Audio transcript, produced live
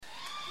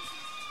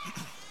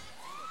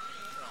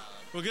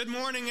Well, good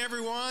morning,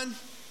 everyone.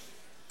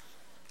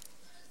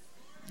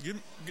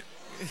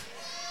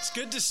 It's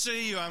good to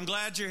see you. I'm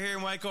glad you're here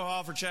in Waco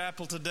Hall for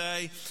chapel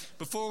today.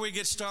 Before we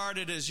get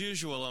started, as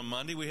usual on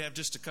Monday, we have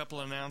just a couple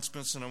of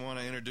announcements, and I want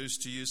to introduce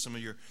to you some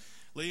of your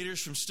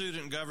leaders from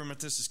student government.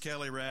 This is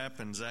Kelly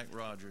Rapp and Zach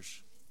Rogers.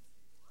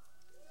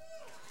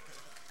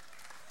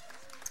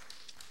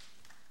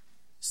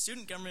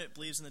 Student government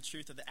believes in the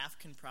truth of the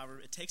African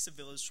proverb, "It takes a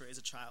village to raise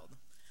a child."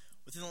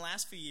 Within the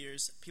last few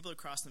years, people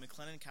across the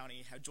McLennan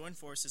County have joined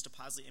forces to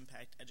positively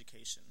impact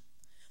education.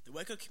 The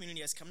Waco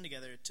community has come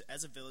together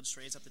as a village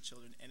to raise up the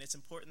children, and it's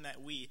important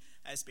that we,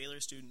 as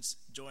Baylor students,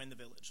 join the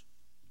village.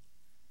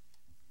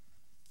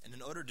 And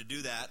in order to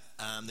do that,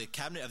 the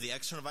Cabinet of the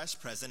External Vice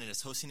President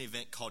is hosting an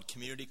event called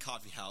Community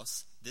Coffee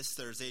House this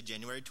Thursday,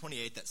 January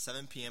 28th at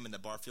 7 p.m. in the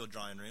Barfield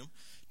Drawing Room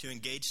to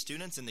engage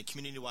students in the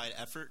community-wide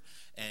effort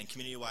and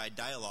community-wide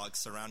dialogue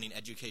surrounding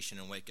education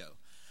in Waco.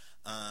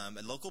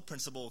 A local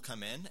principal will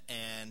come in,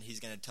 and he's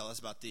going to tell us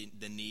about the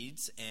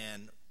needs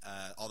and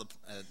all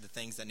the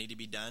things that need to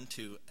be done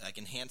to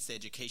enhance the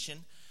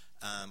education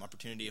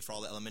opportunity for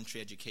all the elementary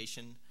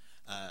education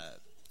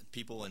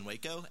people in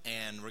Waco.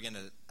 And we're going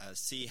to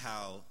see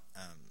how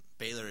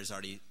Baylor has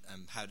already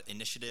had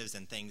initiatives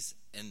and things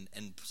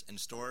in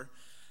store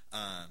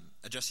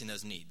addressing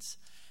those needs.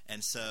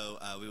 And so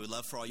we would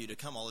love for all you to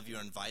come. All of you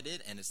are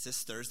invited, and it's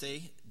this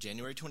Thursday,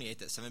 January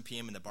 28th at 7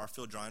 p.m. in the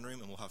Barfield Drawing Room,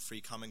 and we'll have free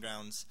Common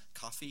Grounds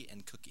coffee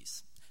and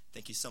cookies.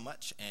 Thank you so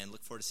much, and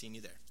look forward to seeing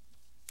you there.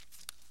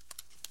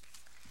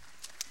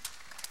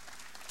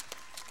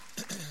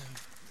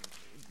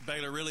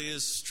 Baylor really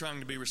is trying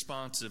to be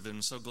responsive,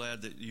 and so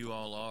glad that you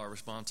all are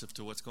responsive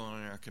to what's going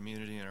on in our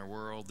community and our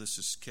world. This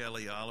is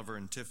Kelly, Oliver,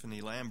 and Tiffany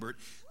Lambert.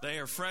 They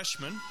are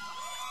freshmen,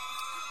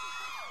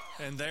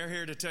 and they're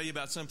here to tell you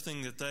about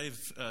something that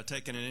they've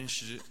taken an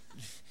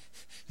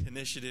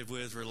initiative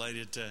with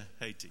related to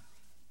Haiti.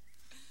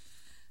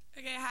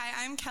 Okay,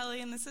 hi, I'm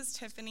Kelly, and this is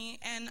Tiffany,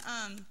 and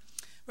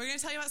we're going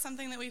to tell you about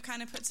something that we've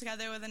kind of put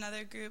together with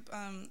another group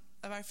of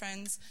our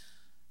friends.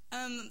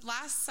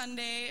 Last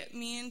Sunday,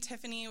 me and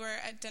Tiffany were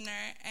at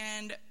dinner,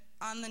 and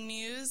on the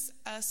news,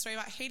 a story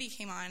about Haiti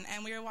came on,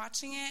 and we were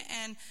watching it,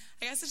 and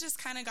I guess it just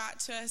kind of got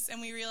to us,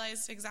 and we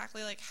realized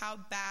exactly how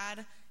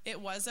bad it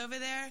was over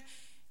there.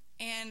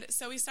 And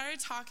so we started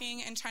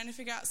talking and trying to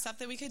figure out stuff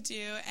that we could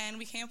do, and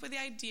we came up with the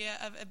idea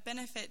of a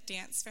benefit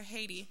dance for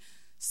Haiti.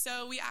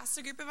 So we asked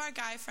a group of our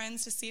guy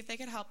friends to see if they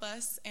could help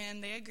us,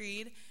 and they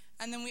agreed.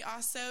 And then we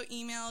also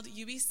emailed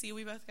UBC,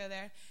 we both go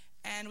there,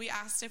 and we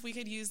asked if we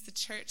could use the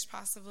church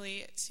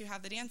possibly to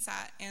have the dance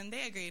at, and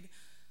they agreed.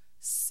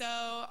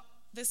 So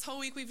this whole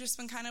week we've just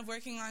been kind of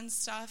working on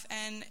stuff,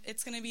 and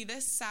it's going to be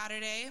this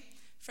Saturday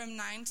from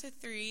 9 to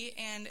 3,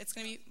 and it's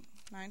going to be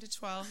 9 to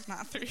 12,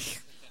 not 3.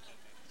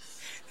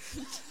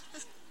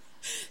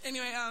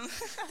 Anyway,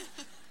 it's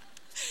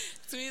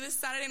going to be this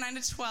Saturday, 9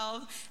 to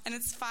 12, and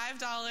it's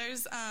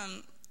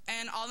 $5,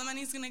 and all the money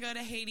is going to go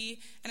to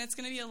Haiti, and it's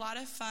going to be a lot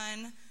of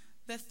fun.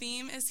 The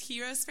theme is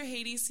Heroes for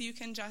Haiti, so you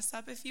can dress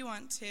up if you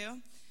want to.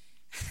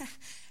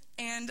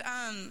 And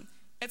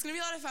it's going to be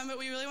a lot of fun, but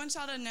we really want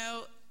y'all to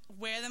know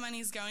where the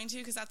money's going to,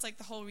 because that's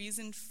the whole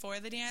reason for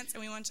the dance,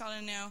 and we want y'all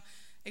to know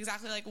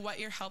exactly what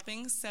you're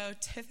helping. So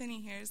Tiffany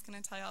here is going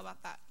to tell y'all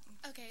about that.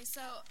 Okay,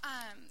 so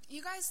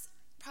you guys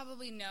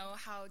probably know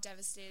how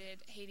devastated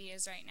Haiti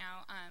is right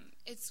now.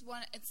 It's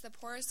the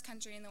poorest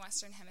country in the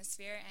Western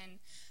Hemisphere, and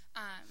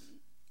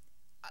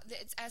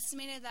it's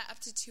estimated that up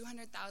to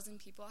 200,000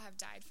 people have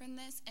died from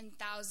this, and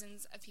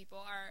thousands of people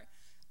are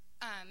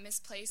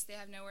misplaced. They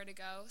have nowhere to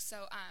go.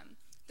 So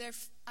they're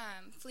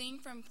fleeing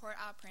from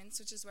Port-au-Prince,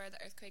 which is where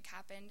the earthquake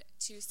happened,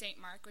 to St.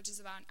 Mark, which is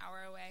about an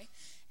hour away.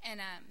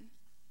 And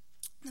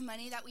the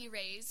money that we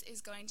raise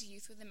is going to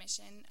Youth with a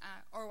Mission,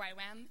 or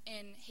YWAM,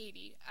 in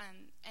Haiti.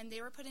 And they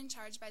were put in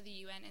charge by the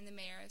UN and the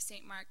mayor of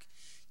St. Mark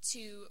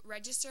to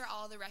register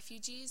all the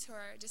refugees who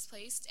are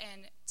displaced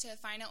and to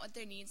find out what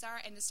their needs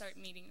are and to start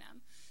meeting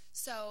them.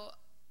 So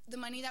the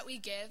money that we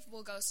give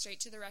will go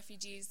straight to the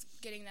refugees,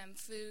 getting them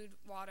food,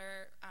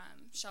 water,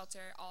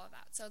 shelter, all of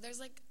that. So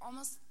there's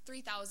almost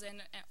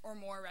 3,000 or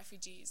more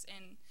refugees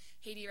in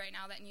Haiti right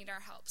now that need our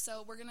help.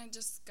 So we're going to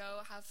just go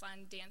have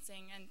fun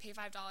dancing and pay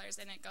 $5,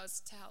 and it goes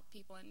to help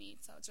people in need.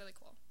 So it's really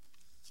cool.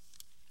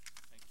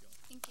 Thank you.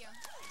 Thank you.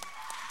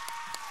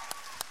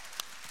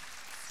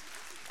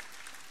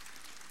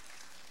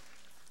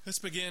 Let's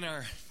begin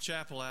our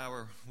chapel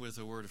hour with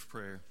a word of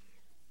prayer.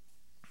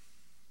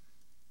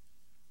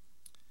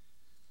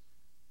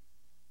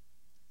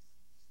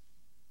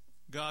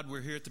 God,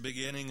 we're here at the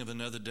beginning of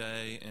another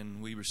day,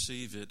 and we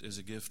receive it as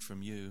a gift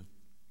from you.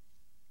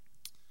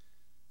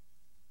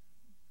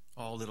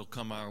 All that'll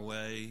come our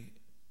way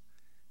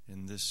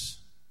in this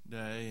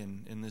day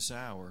and in this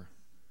hour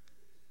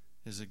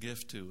is a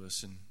gift to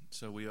us, and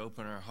so we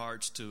open our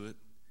hearts to it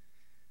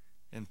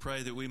and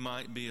pray that we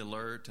might be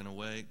alert and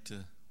awake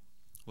to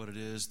what it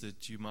is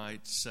that you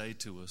might say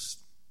to us.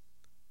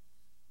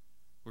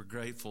 We're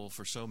grateful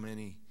for so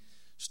many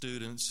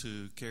students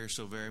who care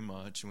so very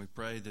much, and we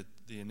pray that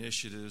the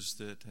initiatives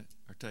that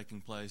are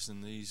taking place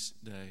in these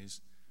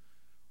days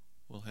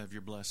will have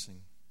your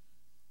blessing.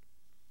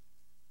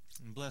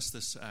 And bless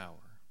this hour.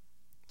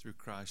 Through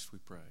Christ we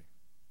pray.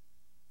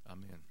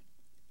 Amen.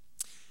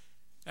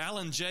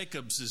 Alan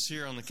Jacobs is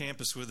here on the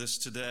campus with us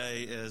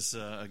today as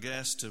a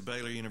guest to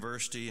Baylor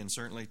University and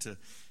certainly to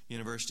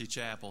University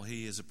Chapel.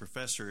 He is a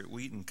professor at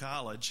Wheaton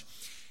College.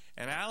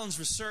 And Alan's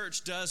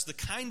research does the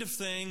kind of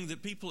thing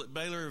that people at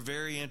Baylor are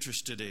very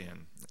interested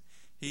in.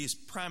 He's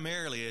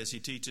primarily, as he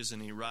teaches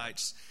and he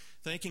writes,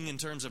 thinking in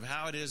terms of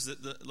how it is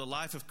that the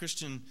life of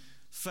Christian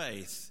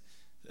faith,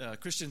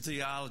 Christian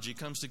theology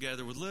comes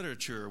together with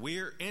literature.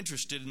 We're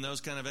interested in those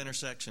kind of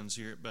intersections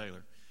here at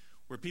Baylor,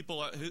 where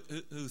people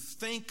who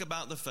think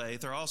about the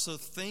faith are also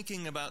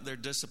thinking about their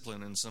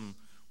discipline in some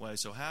way.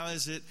 So how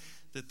is it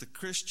that the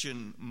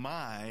Christian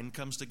mind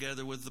comes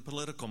together with the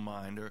political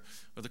mind, or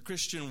the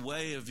Christian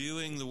way of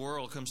viewing the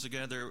world comes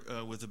together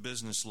with the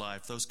business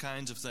life, those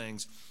kinds of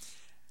things.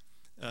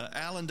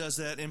 Alan does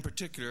that in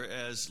particular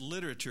as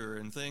literature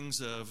and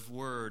things of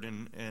word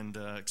and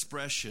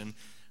expression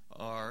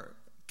are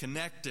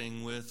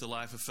connecting with the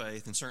life of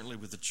faith and certainly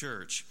with the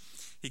church.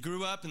 He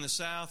grew up in the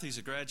South. He's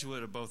a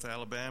graduate of both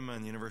Alabama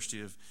and the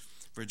University of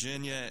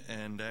Virginia,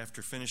 and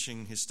after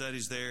finishing his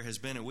studies there, has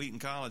been at Wheaton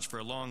College for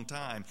a long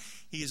time.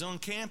 He is on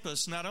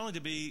campus not only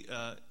to be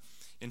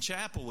in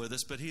chapel with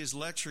us, but he is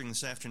lecturing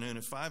this afternoon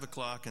at 5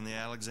 o'clock in the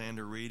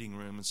Alexander Reading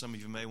Room, and some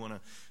of you may want to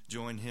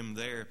join him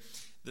there.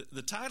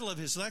 The title of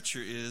his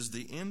lecture is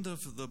The End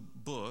of the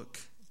Book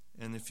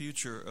and the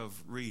Future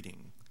of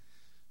Reading.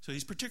 So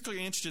he's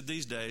particularly interested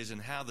these days in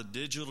how the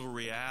digital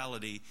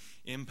reality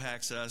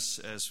impacts us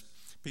as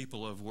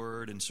people of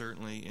word and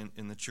certainly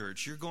in the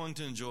church. You're going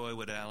to enjoy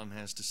what Alan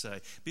has to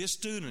say. Be a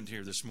student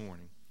here this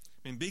morning.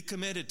 I mean, be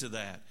committed to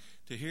that,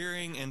 to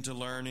hearing and to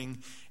learning,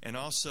 and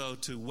also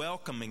to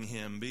welcoming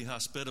him. Be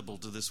hospitable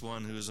to this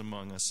one who is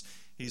among us.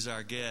 He's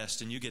our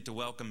guest, and you get to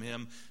welcome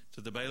him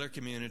to the Baylor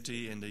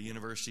community and to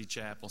University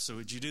Chapel. So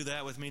would you do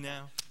that with me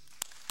now?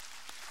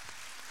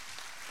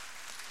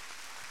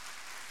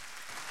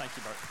 Thank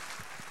you, Bert.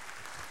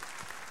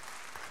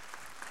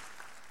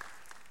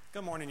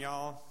 Good morning,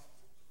 y'all.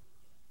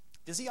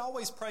 Does he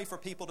always pray for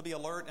people to be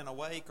alert and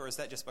awake, or is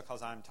that just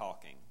because I'm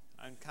talking?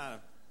 I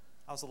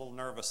was a little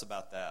nervous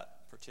about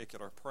that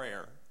particular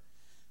prayer.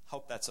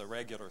 Hope that's a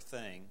regular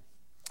thing.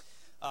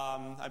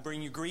 I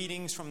bring you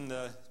greetings from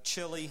the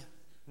chilly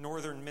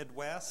northern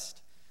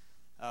Midwest.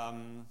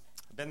 I've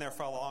been there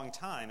for a long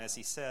time, as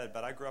he said,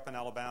 but I grew up in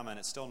Alabama, and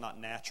it's still not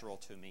natural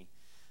to me.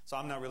 So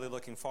I'm not really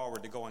looking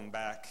forward to going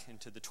back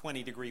into the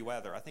 20-degree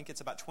weather. I think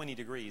it's about 20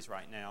 degrees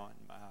right now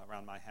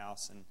around my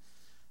house, and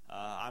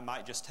I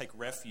might just take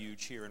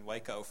refuge here in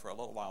Waco for a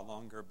little while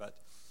longer. But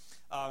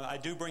I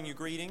do bring you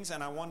greetings,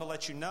 and I want to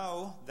let you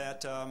know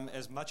that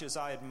as much as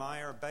I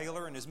admire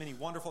Baylor and as many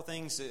wonderful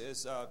things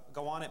as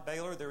go on at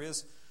Baylor, there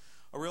is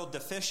a real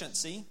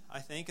deficiency, I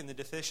think, and the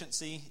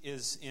deficiency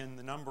is in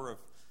the number of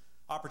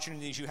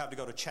opportunities you have to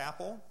go to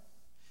chapel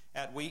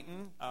at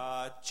Wheaton.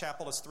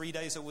 Chapel is 3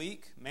 days a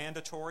week,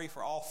 mandatory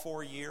for all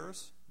 4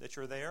 years that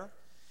you're there.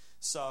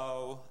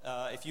 So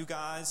if you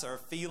guys are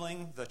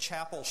feeling the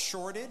chapel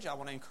shortage, I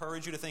want to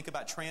encourage you to think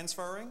about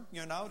transferring,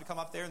 to come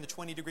up there in the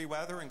 20-degree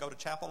weather and go to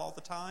chapel all the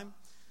time.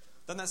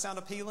 Doesn't that sound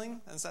appealing?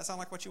 Does that sound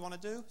like what you want to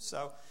do?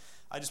 So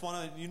I just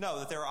want to know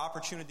that there are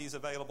opportunities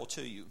available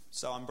to you.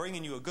 So I'm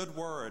bringing you a good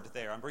word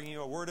there. I'm bringing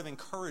you a word of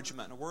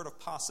encouragement, a word of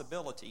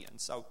possibility.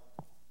 And so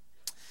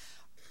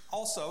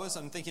also, as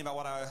I'm thinking about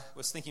what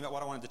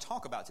I wanted to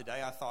talk about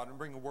today, I thought I'd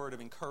bring a word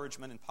of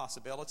encouragement and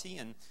possibility,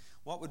 and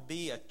what would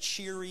be a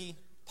cheery,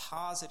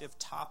 positive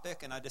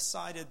topic. And I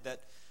decided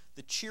that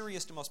the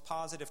cheeriest and most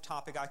positive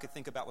topic I could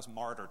think about was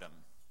martyrdom.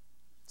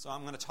 So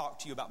I'm going to talk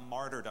to you about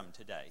martyrdom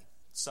today.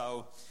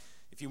 So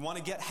if you want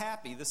to get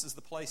happy, this is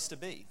the place to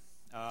be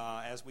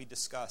as we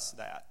discuss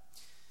that.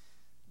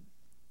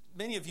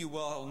 Many of you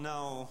will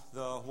know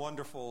the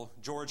wonderful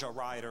Georgia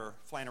writer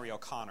Flannery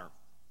O'Connor.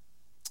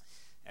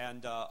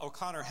 And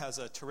O'Connor has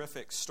a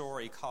terrific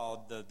story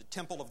called the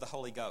Temple of the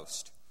Holy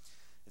Ghost.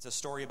 It's a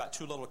story about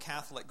two little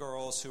Catholic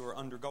girls who are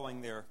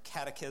undergoing their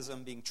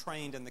catechism, being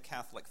trained in the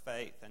Catholic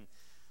faith. And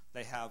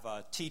they have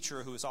a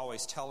teacher who is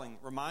always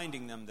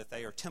reminding them that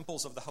they are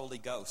temples of the Holy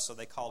Ghost. So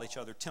they call each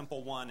other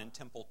Temple 1 and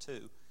Temple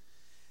 2.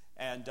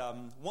 And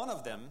one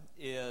of them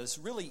is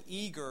really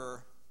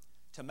eager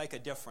to make a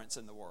difference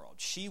in the world.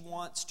 She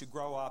wants to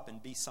grow up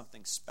and be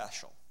something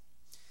special.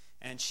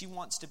 And she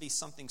wants to be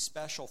something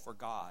special for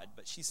God,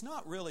 but she's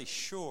not really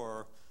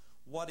sure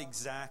what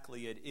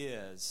exactly it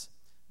is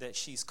that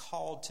she's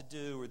called to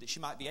do or that she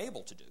might be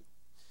able to do.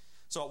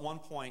 So at one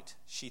point,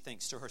 she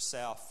thinks to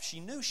herself, she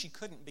knew she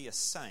couldn't be a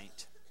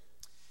saint,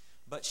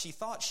 but she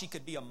thought she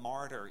could be a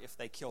martyr if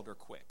they killed her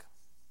quick.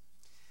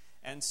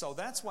 And so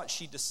that's what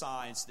she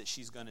decides that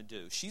she's going to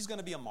do. She's going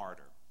to be a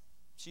martyr.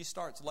 She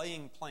starts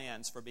laying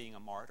plans for being a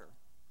martyr.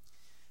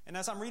 And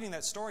as I'm reading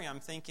that story, I'm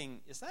thinking,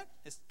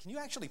 can you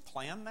actually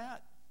plan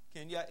that?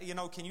 Can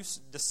you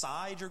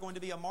decide you're going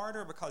to be a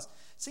martyr? Because it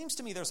seems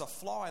to me there's a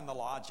flaw in the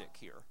logic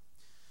here.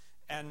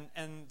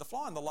 And the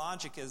flaw in the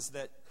logic is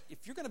that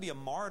if you're going to be a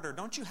martyr,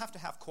 don't you have to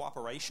have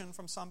cooperation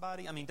from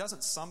somebody? I mean,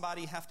 doesn't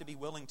somebody have to be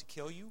willing to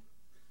kill you?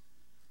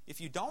 If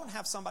you don't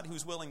have somebody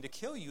who's willing to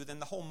kill you, then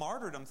the whole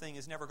martyrdom thing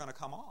is never going to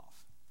come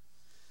off.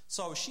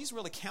 So she's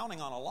really counting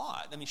on a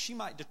lot. I mean, she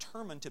might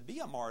determine to be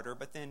a martyr,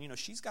 but then,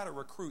 she's got to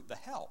recruit the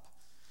help.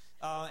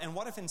 And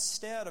what if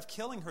instead of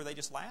killing her, they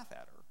just laugh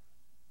at her?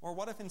 Or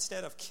what if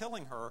instead of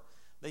killing her,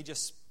 they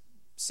just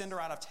send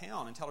her out of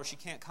town and tell her she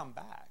can't come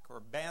back, or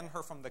ban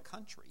her from the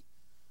country?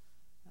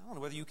 I don't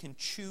know whether you can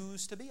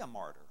choose to be a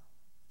martyr.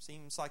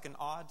 Seems like an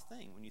odd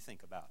thing when you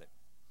think about it.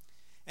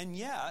 And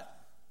yet,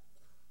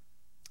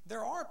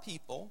 there are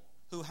people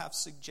who have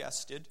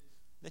suggested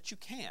that you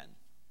can.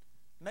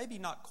 Maybe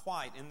not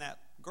quite in that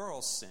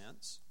girl's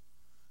sense,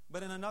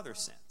 but in another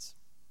sense.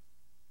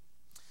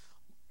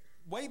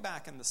 Way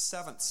back in the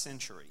 7th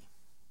century,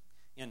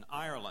 in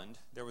Ireland,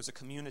 there was a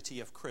community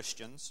of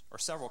Christians, or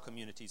several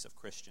communities of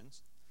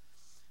Christians.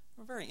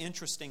 They were very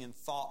interesting and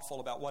thoughtful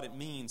about what it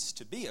means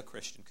to be a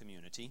Christian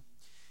community.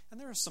 And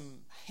there are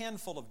some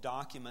handful of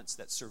documents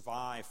that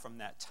survive from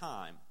that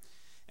time.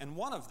 And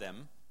one of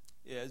them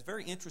is a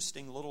very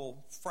interesting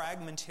little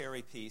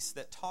fragmentary piece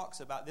that talks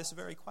about this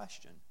very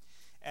question.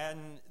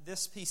 And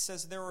this piece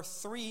says there are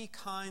 3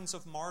 kinds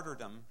of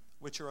martyrdom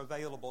which are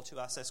available to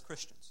us as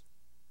Christians.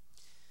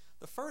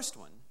 The first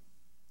one,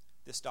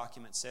 this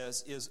document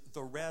says, is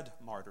the red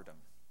martyrdom.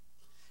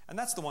 And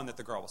that's the one that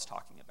the girl was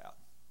talking about.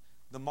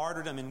 The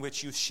martyrdom in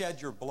which you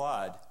shed your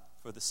blood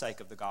for the sake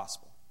of the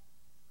gospel.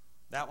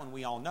 That one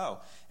we all know.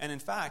 And in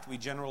fact, we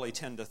generally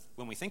tend to,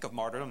 when we think of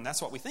martyrdom,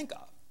 that's what we think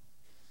of.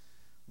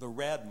 The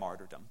red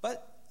martyrdom.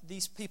 But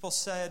these people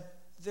said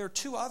there are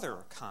 2 other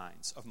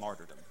kinds of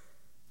martyrdom.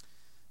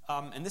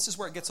 And this is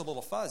where it gets a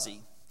little fuzzy,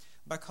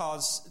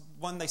 because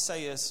one they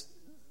say is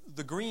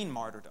the green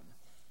martyrdom,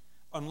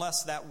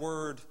 unless that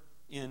word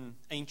in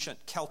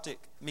ancient Celtic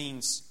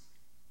means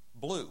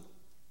blue.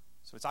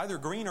 So it's either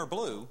green or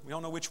blue. We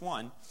don't know which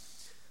one.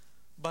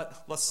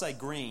 But let's say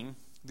green.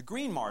 The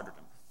green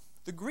martyrdom.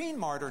 The green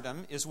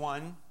martyrdom is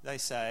one, they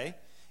say,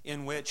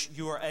 in which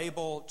you are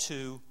able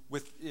to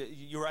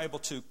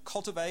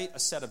cultivate a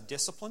set of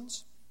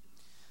disciplines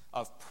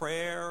of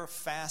prayer,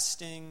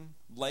 fasting,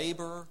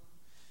 labor,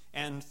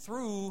 and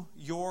through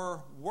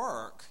your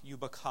work you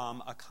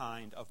become a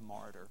kind of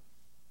martyr.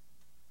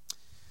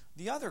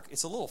 The other,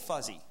 it's a little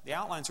fuzzy. The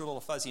outlines are a little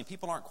fuzzy, and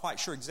people aren't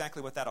quite sure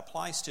exactly what that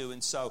applies to,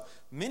 and so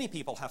many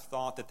people have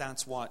thought that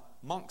that's what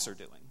monks are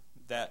doing,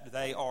 that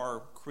they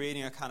are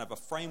creating a kind of a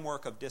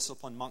framework of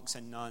discipline, monks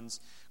and nuns,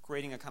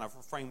 creating a kind of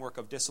a framework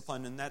of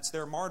discipline, and that's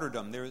their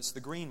martyrdom. There's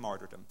the green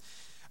martyrdom.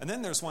 And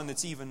then there's one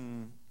that's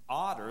even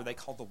odder, they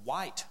call the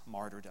white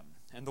martyrdom.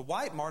 And the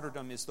white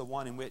martyrdom is the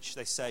one in which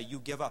they say you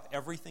give up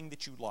everything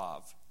that you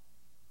love,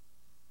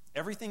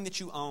 everything that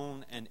you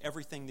own, and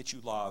everything that you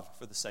love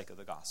for the sake of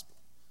the gospel.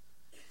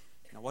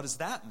 Now, what does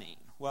that mean?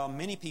 Well,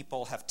 many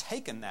people have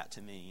taken that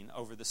to mean,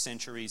 over the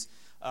centuries,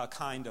 a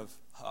kind of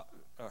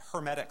a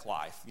hermetic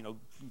life,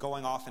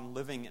 going off and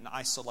living in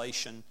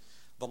isolation,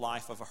 the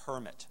life of a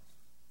hermit.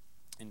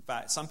 In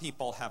fact, some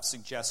people have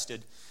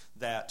suggested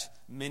that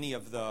many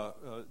of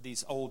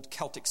these old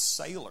Celtic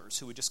sailors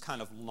who would just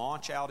kind of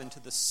launch out into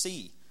the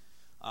sea,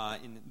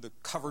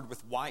 covered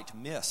with white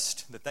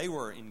mist, that they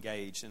were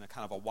engaged in a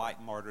kind of a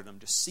white martyrdom,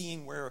 just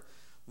seeing where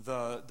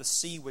the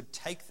sea would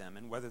take them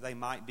and whether they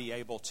might be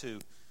able to,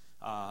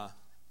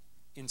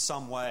 in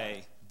some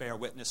way, bear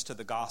witness to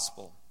the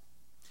gospel.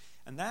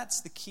 And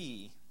that's the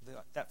key,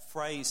 that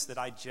phrase that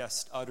I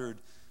just uttered,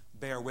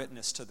 bear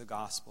witness to the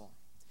gospel.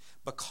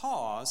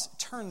 Because it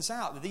turns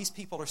out that these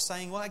people are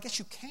saying, well, I guess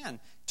you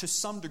can, to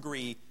some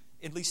degree,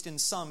 at least in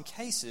some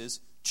cases,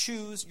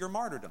 choose your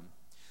martyrdom.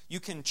 You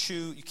can't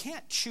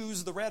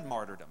choose the red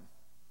martyrdom.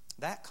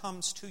 That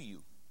comes to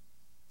you.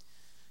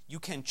 You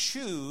can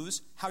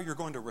choose how you're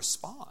going to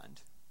respond.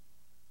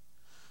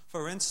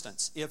 For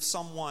instance, if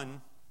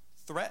someone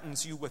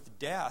threatens you with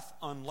death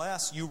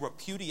unless you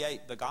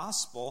repudiate the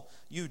gospel,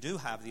 you do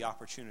have the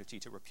opportunity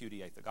to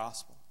repudiate the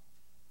gospel.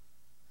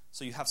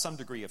 So you have some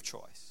degree of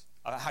choice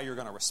about how you're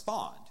going to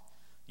respond.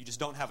 You just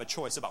don't have a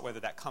choice about whether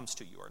that comes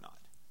to you or not.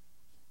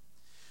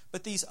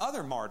 But these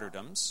other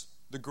martyrdoms,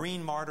 the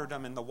green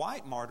martyrdom and the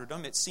white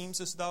martyrdom, it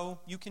seems as though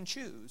you can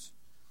choose.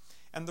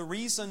 And the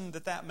reason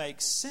that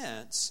makes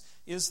sense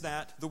is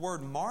that the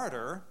word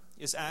martyr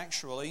is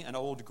actually an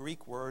old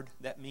Greek word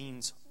that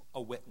means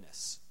a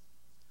witness.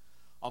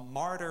 A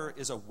martyr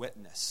is a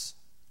witness.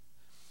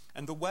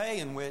 And the way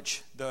in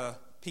which the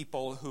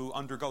people who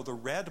undergo the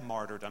red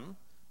martyrdom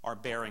are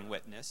bearing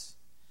witness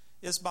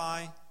is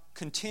by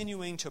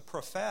continuing to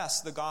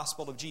profess the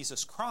gospel of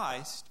Jesus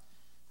Christ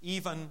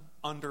even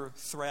under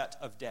threat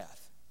of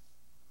death.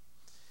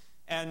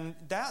 And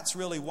that's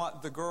really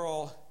what the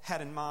girl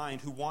had in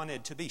mind who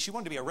wanted to be. She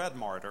wanted to be a red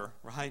martyr,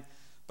 right?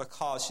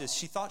 Because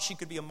she thought she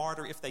could be a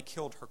martyr if they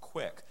killed her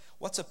quick.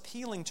 What's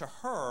appealing to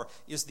her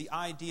is the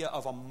idea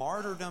of a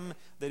martyrdom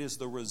that is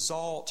the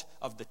result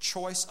of the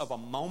choice of a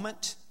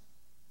moment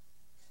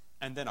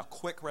and then a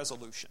quick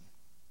resolution.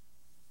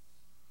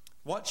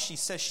 What she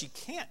says she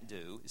can't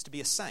do is to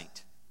be a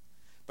saint,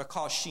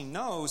 because she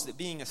knows that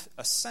being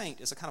a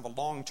saint is a kind of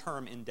a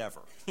long-term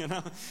endeavor.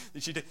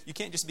 You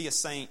can't just be a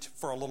saint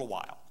for a little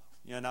while.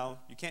 You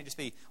can't just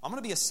be, I'm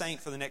going to be a saint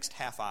for the next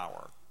half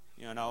hour.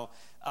 You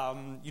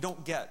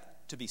don't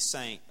get to be a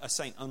saint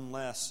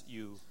unless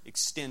you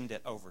extend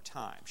it over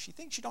time. She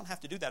thinks you don't have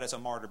to do that as a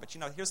martyr, but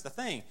here's the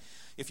thing.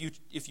 If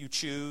you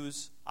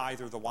choose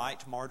either the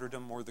white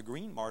martyrdom or the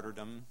green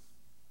martyrdom,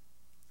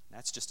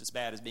 that's just as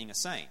bad as being a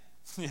saint.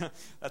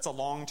 That's a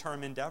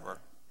long-term endeavor.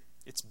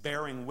 It's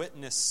bearing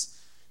witness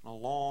in a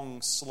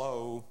long,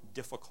 slow,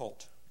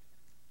 difficult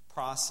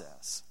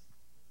process.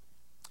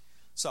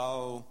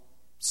 So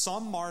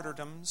some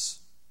martyrdoms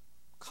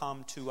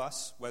come to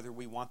us whether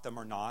we want them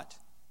or not.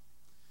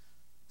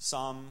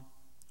 Some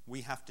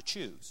we have to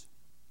choose.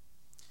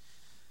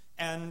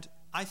 And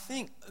I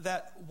think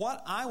that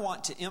what I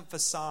want to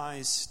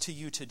emphasize to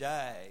you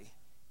today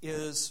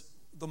is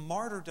the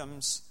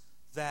martyrdoms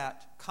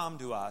that come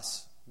to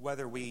us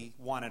whether we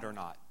want it or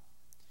not,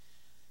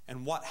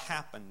 and what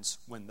happens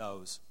when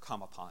those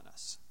come upon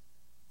us.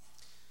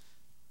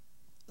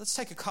 Let's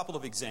take a couple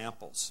of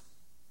examples.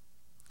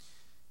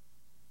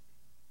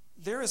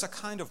 There is a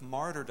kind of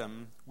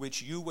martyrdom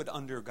which you would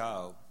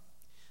undergo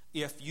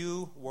if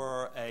you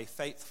were a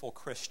faithful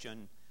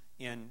Christian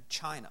in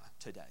China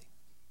today.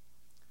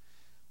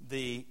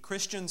 The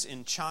Christians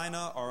in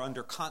China are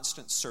under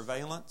constant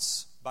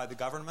surveillance by the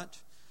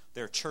government.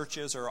 Their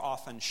churches are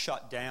often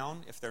shut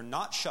down. If they're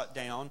not shut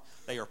down,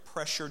 they are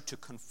pressured to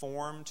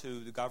conform to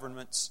the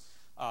government's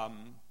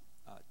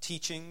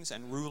teachings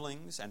and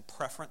rulings and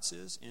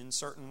preferences in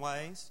certain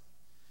ways.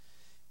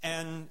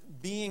 And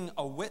being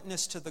a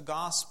witness to the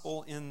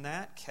gospel in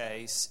that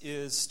case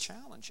is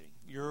challenging.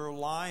 Your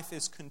life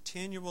is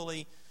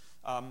continually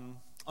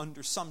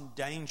under some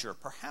danger,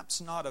 perhaps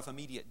not of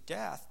immediate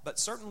death, but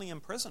certainly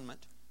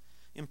imprisonment.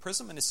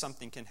 Imprisonment is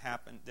something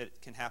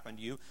that can happen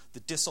to you. The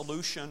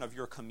dissolution of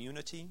your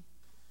community,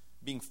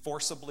 being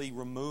forcibly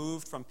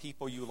removed from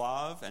people you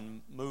love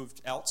and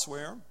moved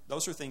elsewhere,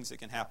 those are things that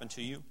can happen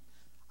to you.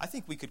 I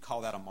think we could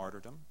call that a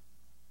martyrdom.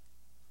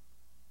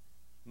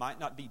 Might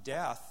not be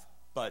death,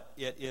 but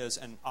it is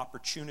an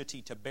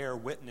opportunity to bear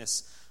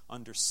witness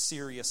under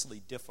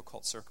seriously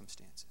difficult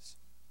circumstances.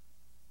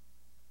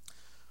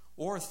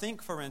 Or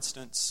think, for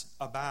instance,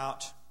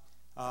 about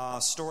a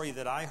story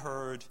that I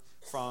heard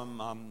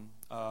from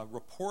a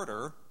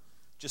reporter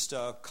just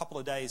a couple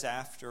of days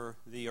after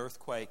the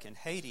earthquake in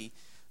Haiti.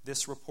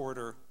 This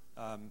reporter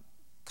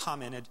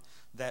commented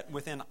that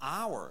within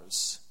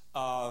hours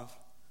of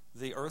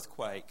the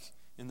earthquake,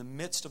 in the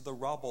midst of the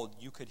rubble,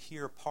 you could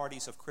hear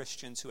parties of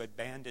Christians who had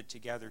banded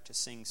together to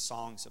sing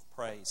songs of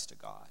praise to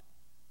God.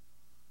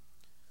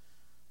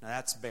 Now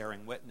that's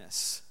bearing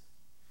witness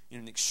in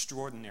an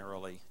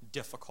extraordinarily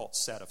difficult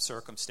set of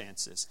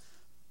circumstances.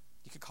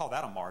 You could call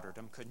that a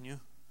martyrdom, couldn't you?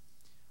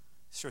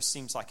 Sure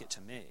seems like it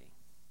to me.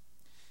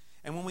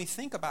 And when we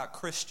think about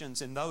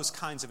Christians in those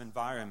kinds of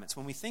environments,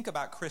 when we think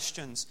about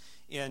Christians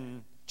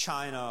in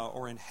China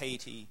or in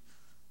Haiti,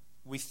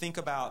 we think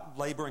about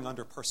laboring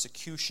under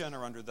persecution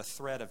or under the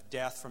threat of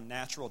death from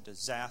natural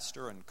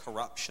disaster and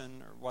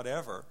corruption or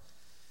whatever,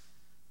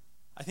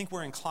 I think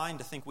we're inclined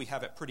to think we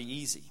have it pretty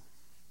easy.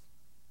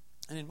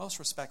 And in most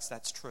respects,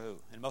 that's true.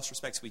 In most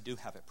respects, we do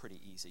have it pretty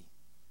easy.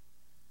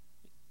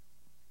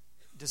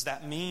 Does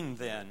that mean,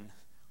 then,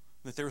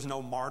 that there's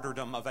no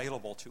martyrdom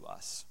available to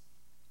us?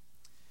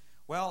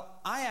 Well,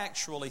 I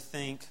actually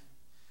think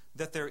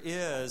that there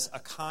is a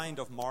kind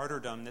of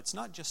martyrdom that's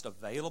not just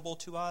available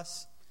to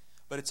us,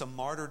 but it's a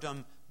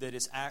martyrdom that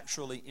is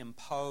actually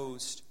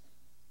imposed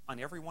on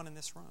everyone in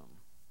this room.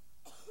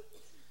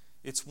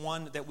 It's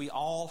one that we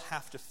all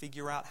have to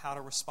figure out how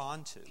to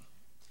respond to.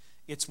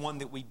 It's one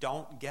that we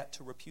don't get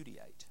to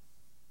repudiate.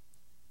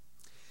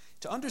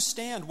 To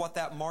understand what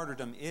that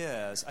martyrdom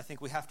is, I think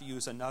we have to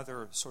use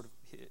another sort of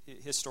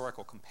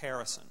historical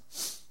comparison.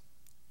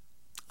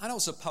 I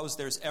don't suppose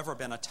there's ever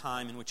been a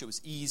time in which it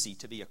was easy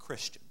to be a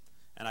Christian,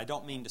 and I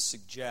don't mean to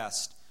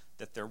suggest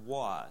that there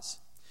was.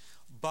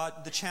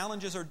 But the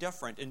challenges are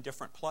different in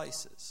different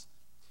places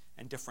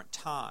and different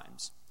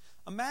times.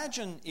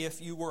 Imagine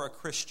if you were a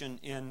Christian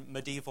in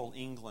medieval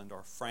England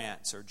or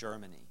France or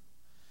Germany.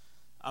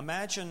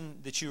 Imagine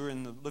that you were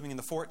living in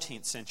the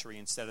 14th century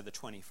instead of the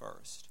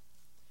 21st.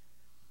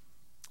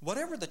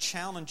 Whatever the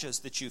challenges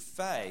that you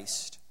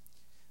faced,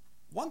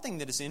 one thing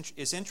that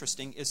is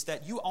interesting is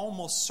that you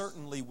almost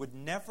certainly would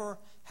never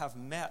have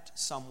met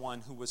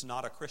someone who was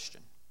not a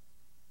Christian,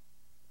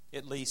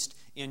 at least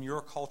in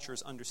your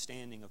culture's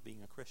understanding of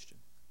being a Christian.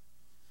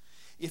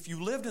 If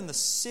you lived in the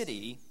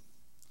city,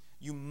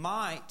 you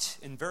might,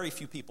 and very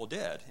few people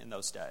did in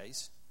those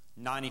days,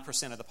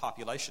 90% of the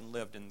population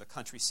lived in the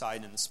countryside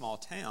and in the small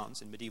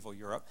towns in medieval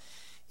Europe.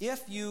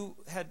 If you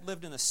had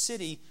lived in a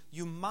city,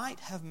 you might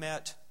have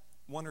met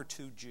one or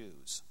two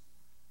Jews.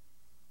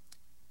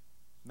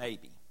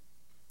 Maybe.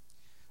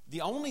 The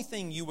only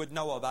thing you would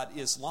know about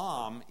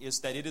Islam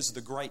is that it is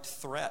the great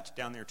threat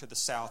down there to the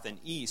south and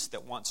east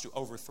that wants to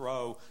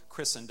overthrow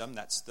Christendom.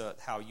 That's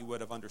how you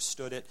would have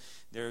understood it.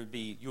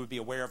 You would be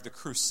aware of the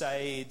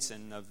Crusades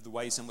and of the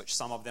ways in which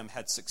some of them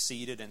had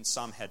succeeded and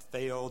some had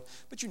failed,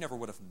 but you never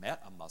would have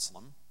met a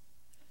Muslim.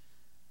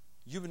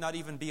 You would not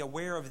even be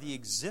aware of the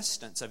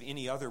existence of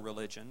any other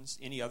religions,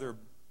 any other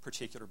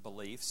particular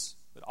beliefs.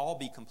 It would all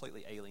be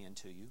completely alien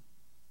to you.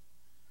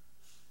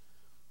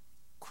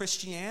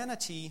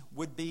 Christianity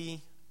would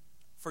be,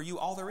 for you,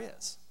 all there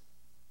is.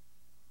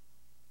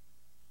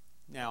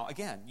 Now,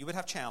 again, you would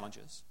have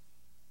challenges.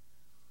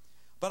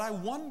 But I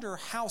wonder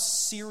how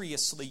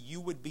seriously you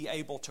would be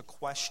able to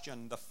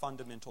question the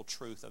fundamental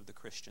truth of the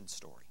Christian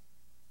story.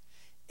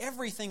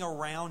 Everything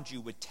around you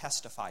would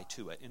testify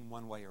to it in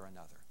one way or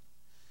another.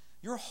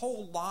 Your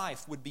whole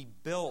life would be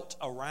built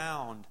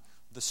around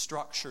the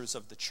structures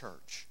of the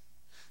church.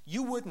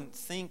 You wouldn't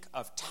think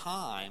of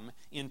time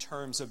in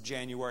terms of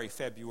January,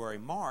 February,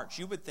 March.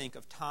 You would think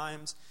of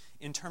times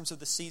in terms of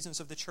the seasons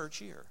of the church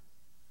year.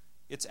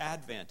 It's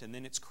Advent, and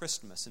then it's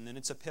Christmas, and then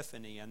it's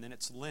Epiphany, and then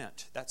it's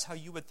Lent. That's how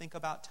you would think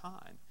about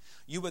time.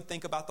 You would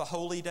think about the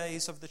holy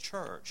days of the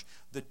church.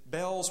 The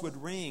bells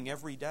would ring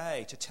every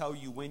day to tell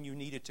you when you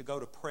needed to go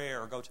to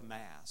prayer or go to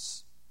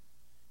Mass.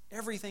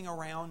 Everything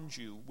around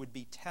you would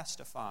be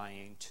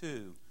testifying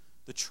to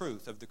the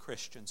truth of the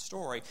Christian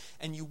story,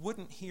 and you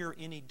wouldn't hear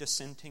any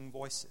dissenting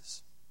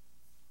voices.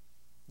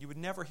 You would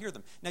never hear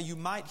them. Now, you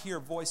might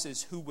hear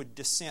voices who would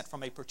dissent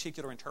from a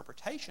particular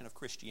interpretation of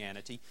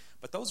Christianity,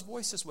 but those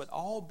voices would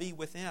all be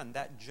within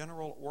that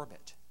general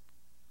orbit.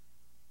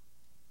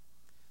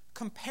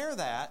 Compare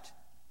that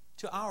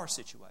to our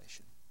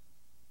situation.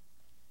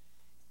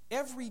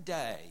 Every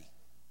day,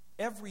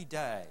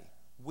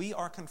 we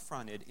are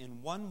confronted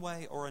in one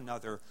way or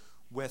another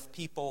with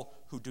people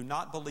who do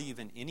not believe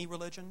in any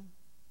religion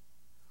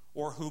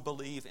or who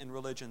believe in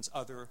religions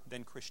other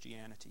than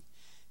Christianity.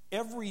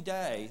 Every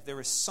day there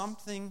is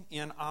something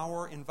in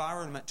our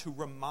environment to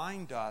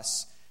remind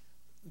us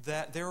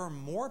that there are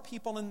more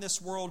people in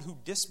this world who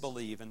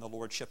disbelieve in the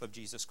Lordship of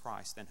Jesus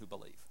Christ than who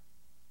believe.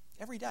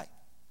 Every day.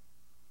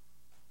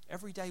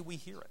 Every day we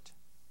hear it.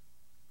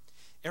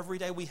 Every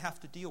day we have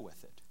to deal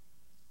with it.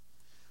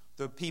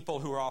 The people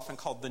who are often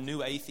called the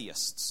new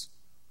atheists,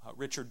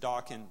 Richard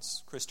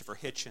Dawkins, Christopher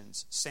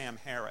Hitchens, Sam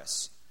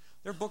Harris.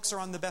 Their books are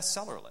on the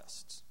bestseller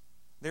lists.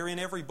 They're in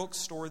every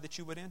bookstore that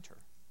you would enter.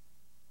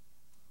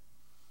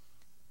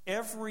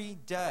 Every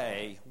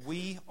day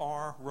we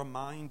are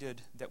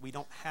reminded that we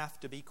don't have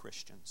to be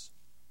Christians.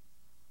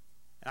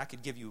 And I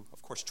could give you,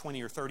 of course,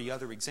 20 or 30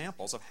 other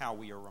examples of how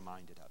we are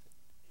reminded of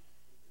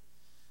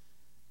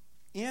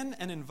it. In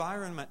an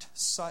environment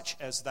such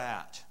as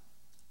that,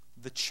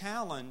 the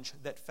challenge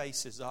that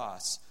faces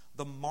us,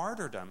 the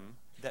martyrdom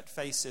that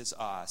faces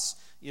us,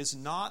 is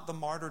not the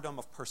martyrdom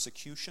of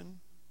persecution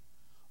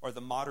or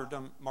the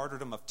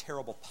martyrdom of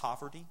terrible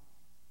poverty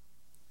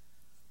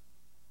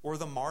or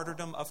the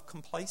martyrdom of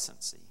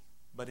complacency,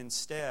 but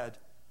instead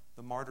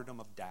the martyrdom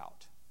of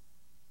doubt.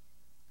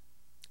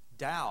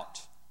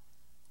 Doubt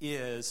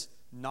is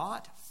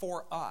not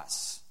for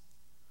us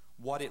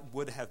what it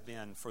would have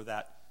been for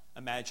that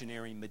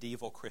imaginary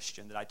medieval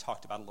Christian that I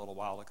talked about a little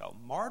while ago.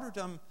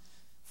 Martyrdom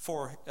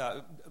for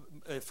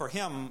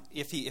him,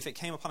 if it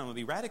came upon him, would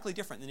be radically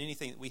different than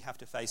anything that we have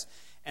to face.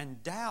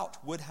 And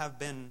doubt would have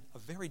been a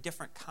very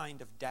different kind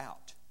of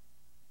doubt.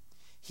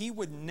 He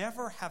would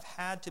never have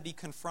had to be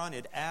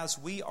confronted, as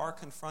we are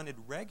confronted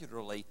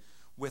regularly,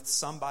 with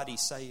somebody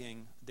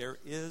saying, "There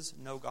is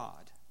no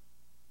God."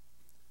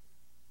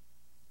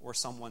 Or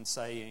someone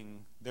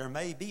saying, "There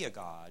may be a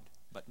God,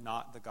 but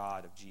not the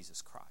God of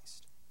Jesus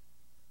Christ."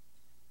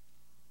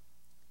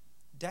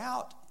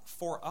 Doubt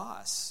for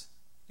us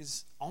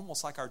is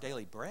almost like our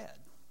daily bread,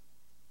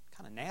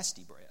 kind of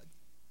nasty bread.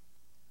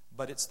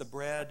 But it's the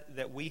bread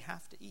that we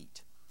have to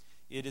eat.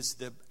 It is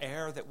the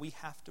air that we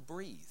have to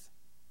breathe.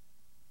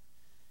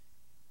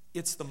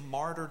 It's the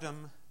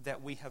martyrdom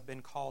that we have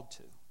been called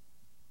to.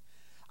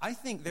 I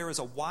think there is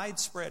a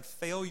widespread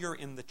failure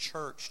in the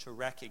church to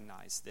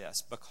recognize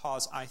this,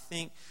 because I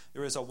think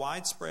there is a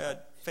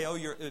widespread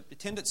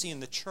tendency in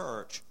the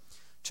church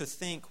to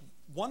think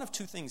one of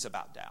two things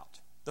about doubt.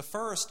 The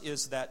first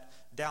is that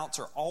doubts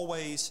are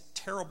always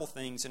terrible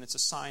things, and it's a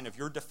sign of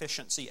your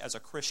deficiency as a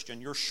Christian,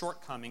 your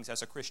shortcomings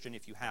as a Christian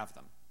if you have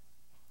them.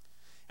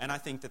 And I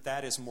think that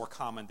that is more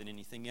common than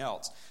anything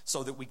else,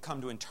 so that we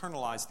come to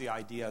internalize the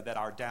idea that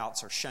our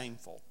doubts are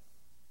shameful.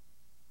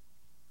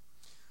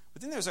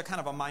 But then there's a kind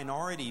of a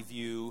minority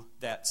view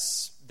that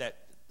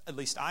at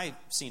least I've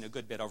seen a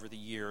good bit over the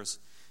years.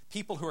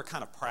 People who are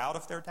kind of proud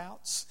of their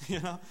doubts,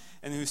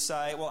 and who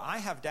say, "Well, I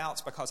have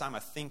doubts because I'm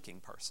a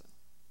thinking person."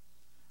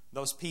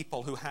 Those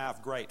people who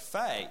have great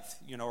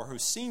faith, or who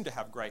seem to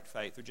have great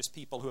faith, are just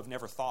people who have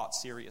never thought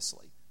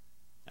seriously.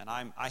 And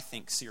I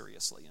think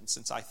seriously, and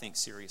since I think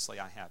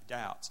seriously, I have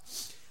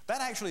doubts. That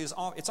actually it's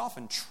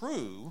often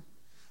true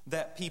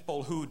that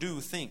people who do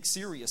think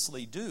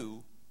seriously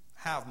do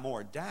have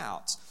more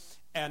doubts.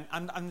 And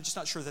I'm just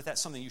not sure that that's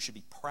something you should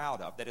be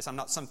proud of. That is, I'm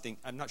not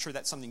sure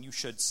that's something you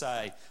should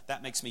say,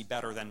 that makes me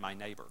better than my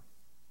neighbor.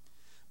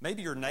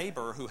 Maybe your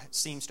neighbor who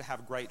seems to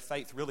have great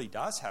faith really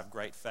does have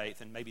great faith,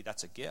 and maybe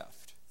that's a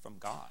gift from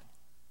God.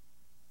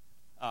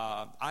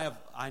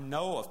 I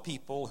know of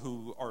people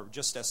who are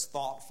just as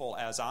thoughtful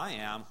as I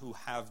am, who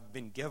have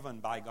been given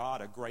by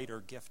God a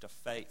greater gift of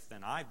faith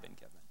than I've been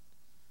given.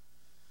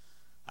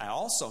 I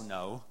also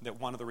know that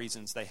one of the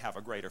reasons they have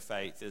a greater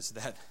faith is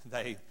that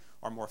they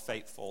are more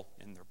faithful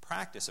in their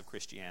practice of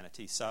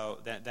Christianity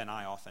than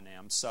I often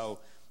am. So,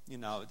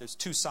 there's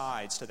two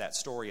sides to that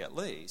story at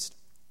least.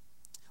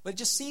 But it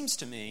just seems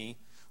to me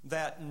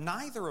that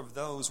neither of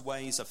those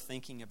ways of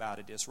thinking about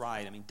it is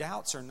right. I mean,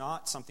 doubts are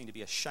not something to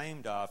be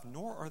ashamed of,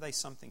 nor are they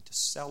something to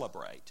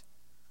celebrate.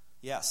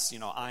 Yes,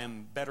 I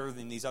am better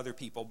than these other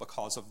people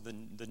because of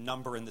the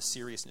number and the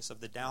seriousness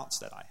of the doubts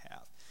that I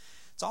have.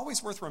 It's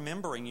always worth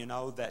remembering,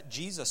 that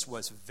Jesus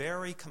was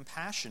very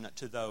compassionate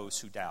to those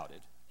who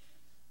doubted.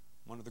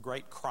 One of the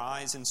great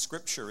cries in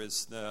Scripture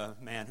is the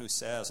man who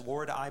says,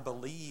 "Lord, I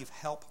believe,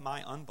 help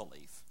my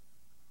unbelief."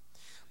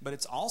 But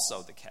it's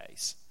also the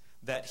case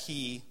that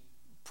he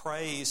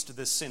praised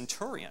the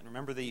centurion.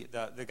 Remember the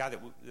guy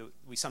that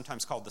we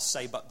sometimes call the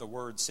say but the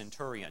word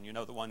centurion.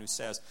 The one who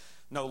says,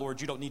 "No, Lord,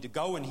 you don't need to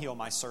go and heal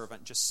my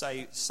servant. Just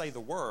say the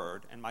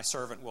word and my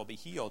servant will be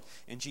healed."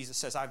 And Jesus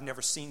says, "I've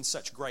never seen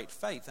such great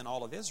faith in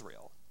all of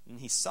Israel." And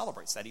he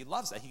celebrates that. He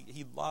loves that.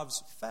 He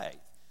loves faith.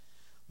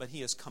 But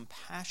he is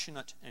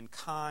compassionate and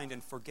kind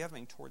and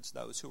forgiving towards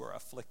those who are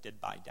afflicted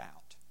by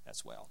doubt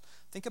as well.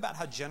 Think about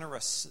how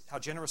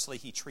generously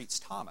he treats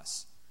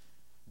Thomas.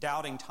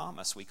 Doubting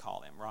Thomas, we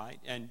call him, right?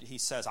 And he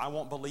says, "I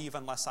won't believe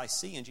unless I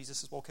see." And Jesus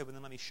says, "Well, okay, well,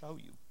 then let me show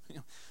you."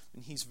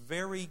 And he's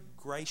very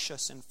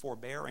gracious and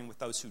forbearing with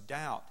those who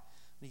doubt.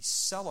 And he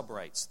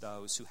celebrates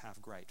those who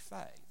have great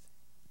faith.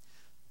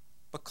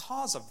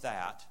 Because of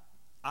that,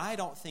 I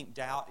don't think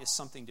doubt is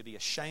something to be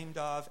ashamed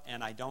of,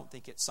 and I don't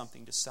think it's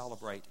something to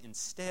celebrate.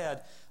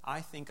 Instead,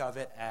 I think of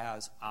it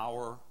as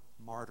our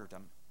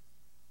martyrdom.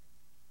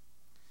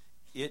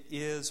 It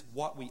is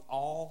what we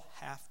all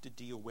have to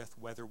deal with,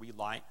 whether we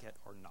like it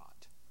or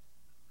not.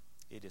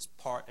 It is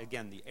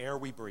the air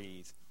we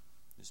breathe.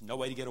 There's no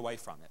way to get away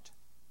from it.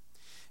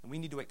 And we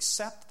need to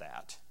accept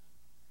that.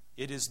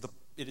 It is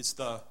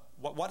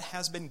what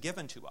has been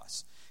given to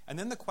us. And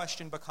then the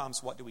question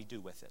becomes, what do we do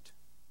with it?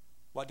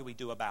 What do we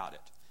do about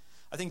it?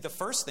 I think the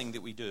first thing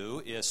that we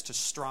do is to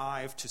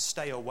strive to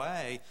stay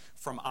away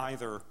from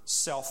either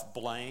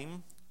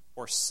self-blame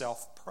or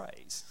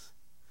self-praise,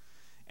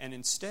 and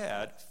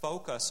instead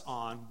focus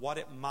on what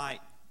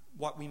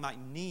we might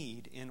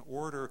need in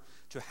order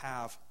to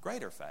have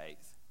greater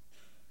faith,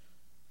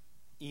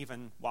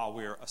 even while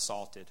we're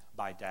assaulted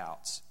by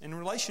doubts. In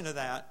relation to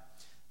that,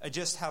 I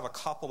just have a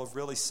couple of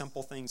really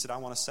simple things that I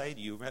want to say to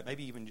you,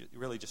 maybe even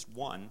really just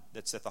one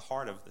that's at the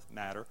heart of the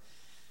matter.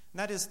 And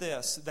that is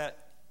this, that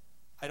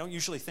I don't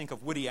usually think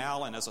of Woody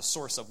Allen as a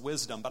source of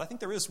wisdom, but I think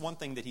there is one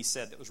thing that he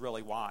said that was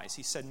really wise.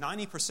 He said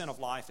 90% of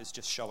life is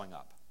just showing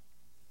up.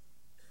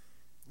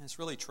 And it's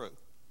really true.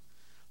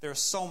 There's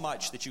so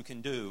much that you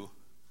can do,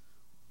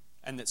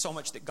 and that so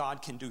much that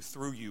God can do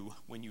through you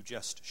when you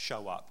just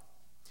show up.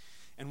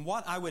 And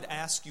what I would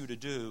ask you to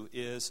do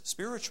is,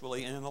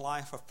 spiritually and in the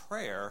life of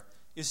prayer,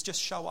 is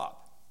just show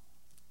up.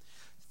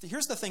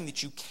 Here's the thing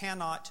that you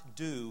cannot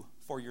do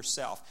for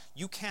yourself.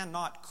 You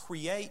cannot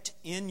create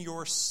in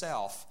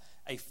yourself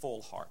a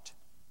full heart.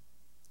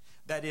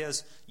 That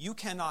is, you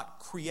cannot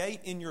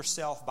create in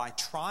yourself by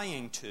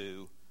trying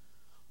to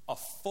a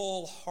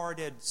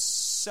full-hearted,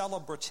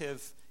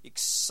 celebrative,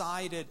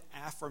 excited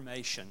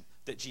affirmation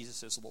that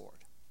Jesus is Lord.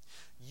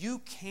 You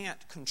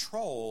can't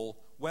control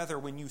whether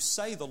when you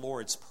say the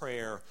Lord's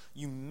Prayer,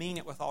 you mean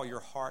it with all your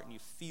heart and you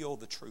feel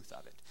the truth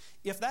of it.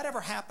 If that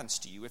ever happens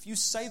to you, if you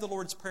say the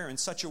Lord's Prayer in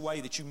such a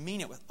way that you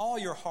mean it with all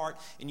your heart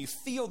and you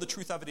feel the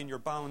truth of it in your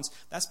bones,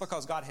 that's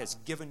because God has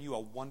given you a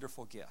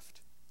wonderful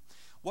gift.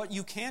 What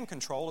you can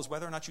control is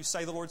whether or not you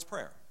say the Lord's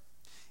Prayer.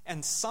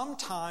 And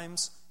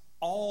sometimes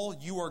all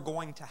you are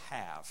going to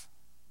have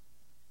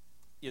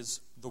is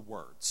the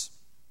words.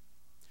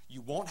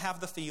 You won't have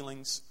the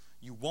feelings.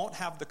 You won't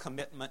have the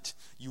commitment.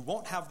 You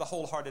won't have the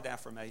wholehearted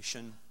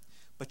affirmation.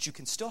 But you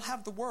can still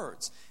have the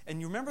words. And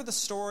you remember the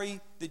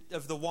story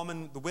of the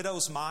woman, the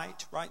widow's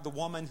mite, right? The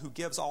woman who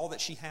gives all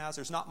that she has.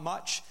 There's not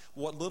much,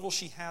 what little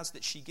she has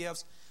that she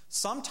gives.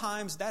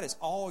 Sometimes that is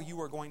all you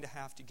are going to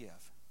have to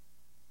give,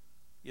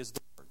 is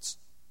the words.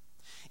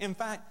 In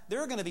fact,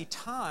 there are going to be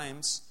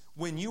times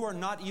when you are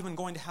not even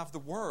going to have the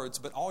words,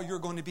 but all you're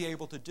going to be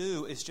able to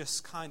do is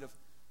just kind of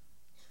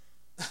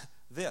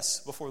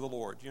this before the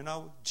Lord.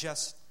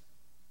 Just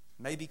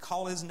maybe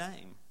call His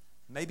name.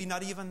 Maybe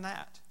not even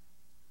that.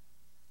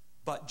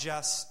 But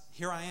just,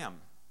 here I am,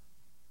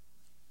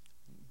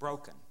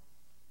 broken.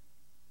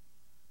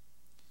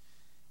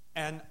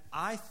 And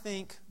I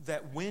think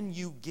that when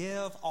you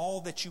give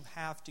all that you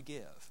have to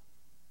give,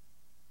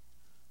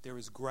 there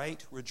is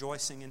great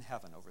rejoicing in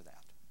heaven over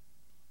that.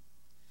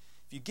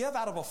 If you give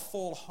out of a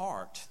full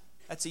heart,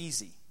 that's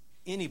easy.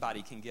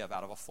 Anybody can give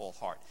out of a full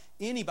heart.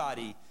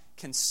 Anybody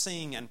can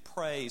sing and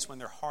praise when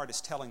their heart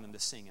is telling them to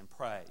sing and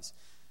praise.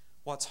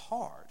 What's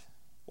hard,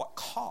 what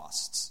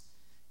costs,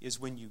 is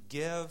when you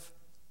give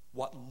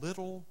what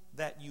little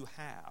that you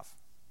have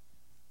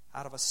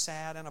out of a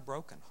sad and a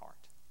broken heart.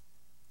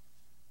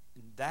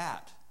 And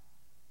that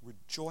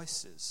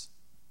rejoices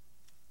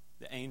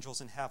the angels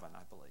in heaven,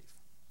 I believe.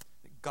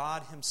 That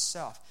God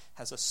himself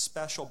has a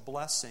special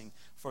blessing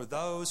for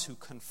those who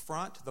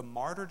confront the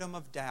martyrdom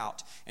of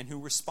doubt and who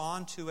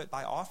respond to it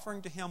by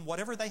offering to him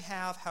whatever they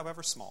have,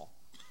 however small.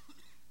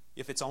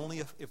 If it's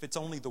only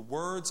the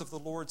words of the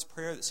Lord's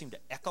Prayer that seem to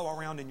echo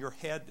around in your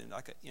head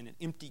like in an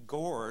empty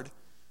gourd,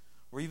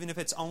 or even if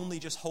it's only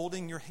just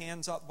holding your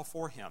hands up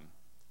before him,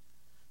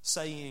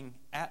 saying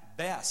at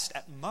best,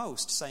 at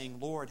most, saying,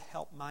 Lord,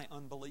 help my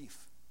unbelief.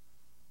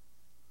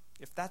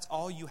 If that's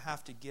all you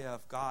have to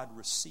give, God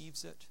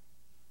receives it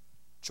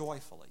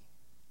joyfully.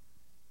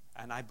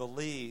 And I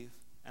believe,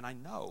 and I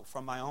know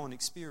from my own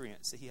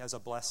experience, that he has a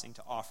blessing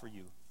to offer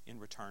you in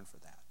return for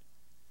that.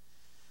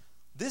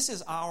 This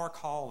is our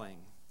calling,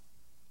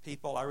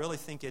 people. I really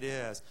think it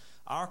is.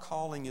 Our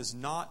calling is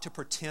not to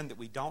pretend that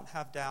we don't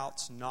have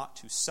doubts, not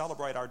to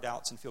celebrate our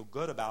doubts and feel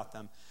good about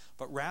them,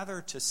 but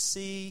rather to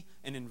see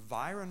an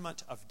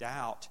environment of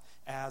doubt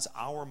as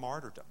our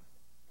martyrdom.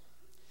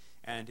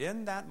 And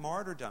in that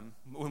martyrdom,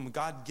 when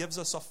God gives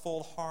us a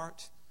full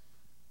heart,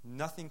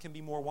 nothing can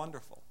be more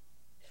wonderful.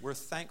 We're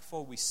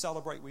thankful, we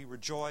celebrate, we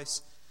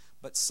rejoice,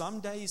 but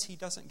some days he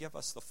doesn't give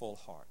us the full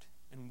heart.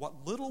 And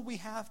what little we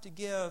have to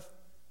give,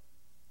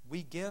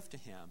 we give to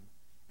him.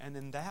 And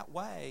in that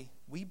way,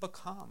 we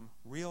become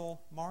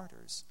real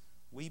martyrs.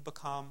 We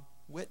become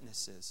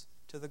witnesses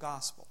to the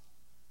gospel,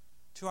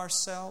 to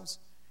ourselves,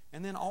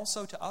 and then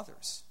also to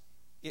others.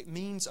 It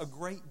means a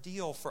great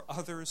deal for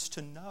others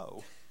to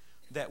know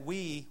that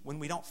we, when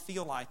we don't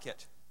feel like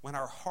it, when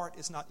our heart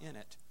is not in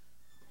it,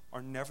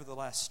 are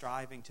nevertheless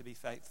striving to be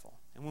faithful.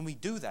 And when we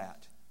do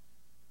that,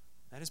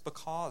 that is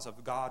because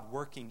of God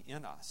working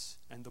in us.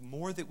 And the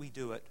more that we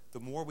do it, the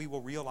more we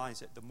will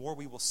realize it, the more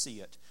we will see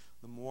it,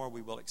 the more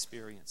we will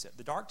experience it.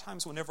 The dark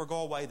times will never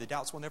go away. The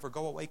doubts will never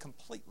go away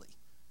completely.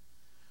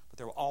 But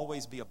there will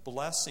always be a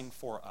blessing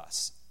for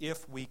us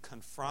if we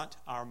confront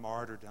our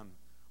martyrdom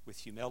with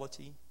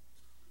humility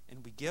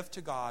and we give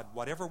to God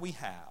whatever we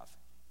have,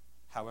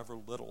 however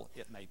little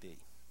it may be.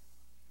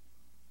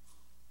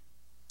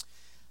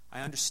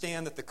 I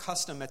understand that the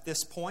custom at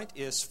this point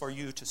is for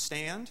you to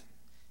stand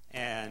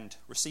and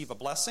receive a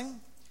blessing.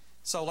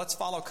 So let's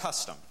follow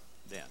custom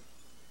then.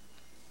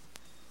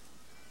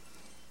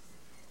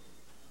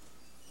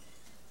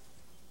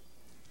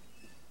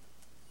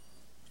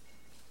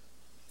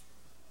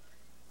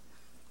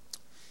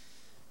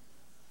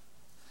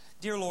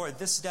 Dear Lord,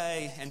 this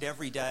day and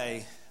every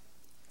day,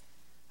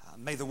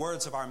 may the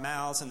words of our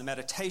mouths and the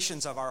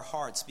meditations of our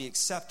hearts be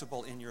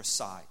acceptable in your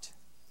sight.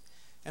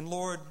 And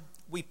Lord,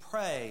 we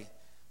pray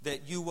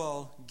that you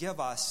will give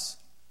us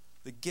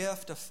the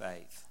gift of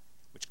faith,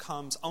 which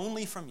comes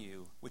only from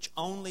you, which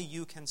only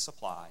you can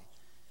supply,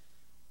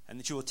 and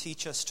that you will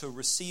teach us to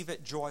receive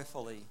it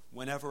joyfully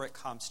whenever it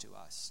comes to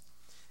us.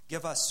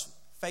 Give us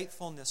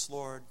faithfulness,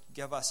 Lord.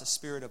 Give us a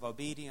spirit of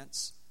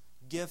obedience.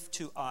 Give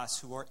to us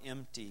who are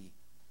empty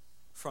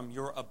from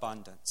your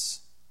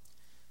abundance.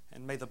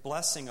 And may the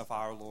blessing of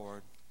our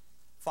Lord,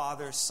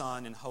 Father,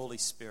 Son, and Holy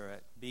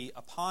Spirit be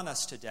upon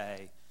us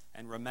today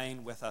and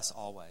remain with us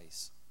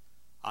always.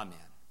 Amen.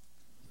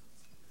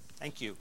 Thank you.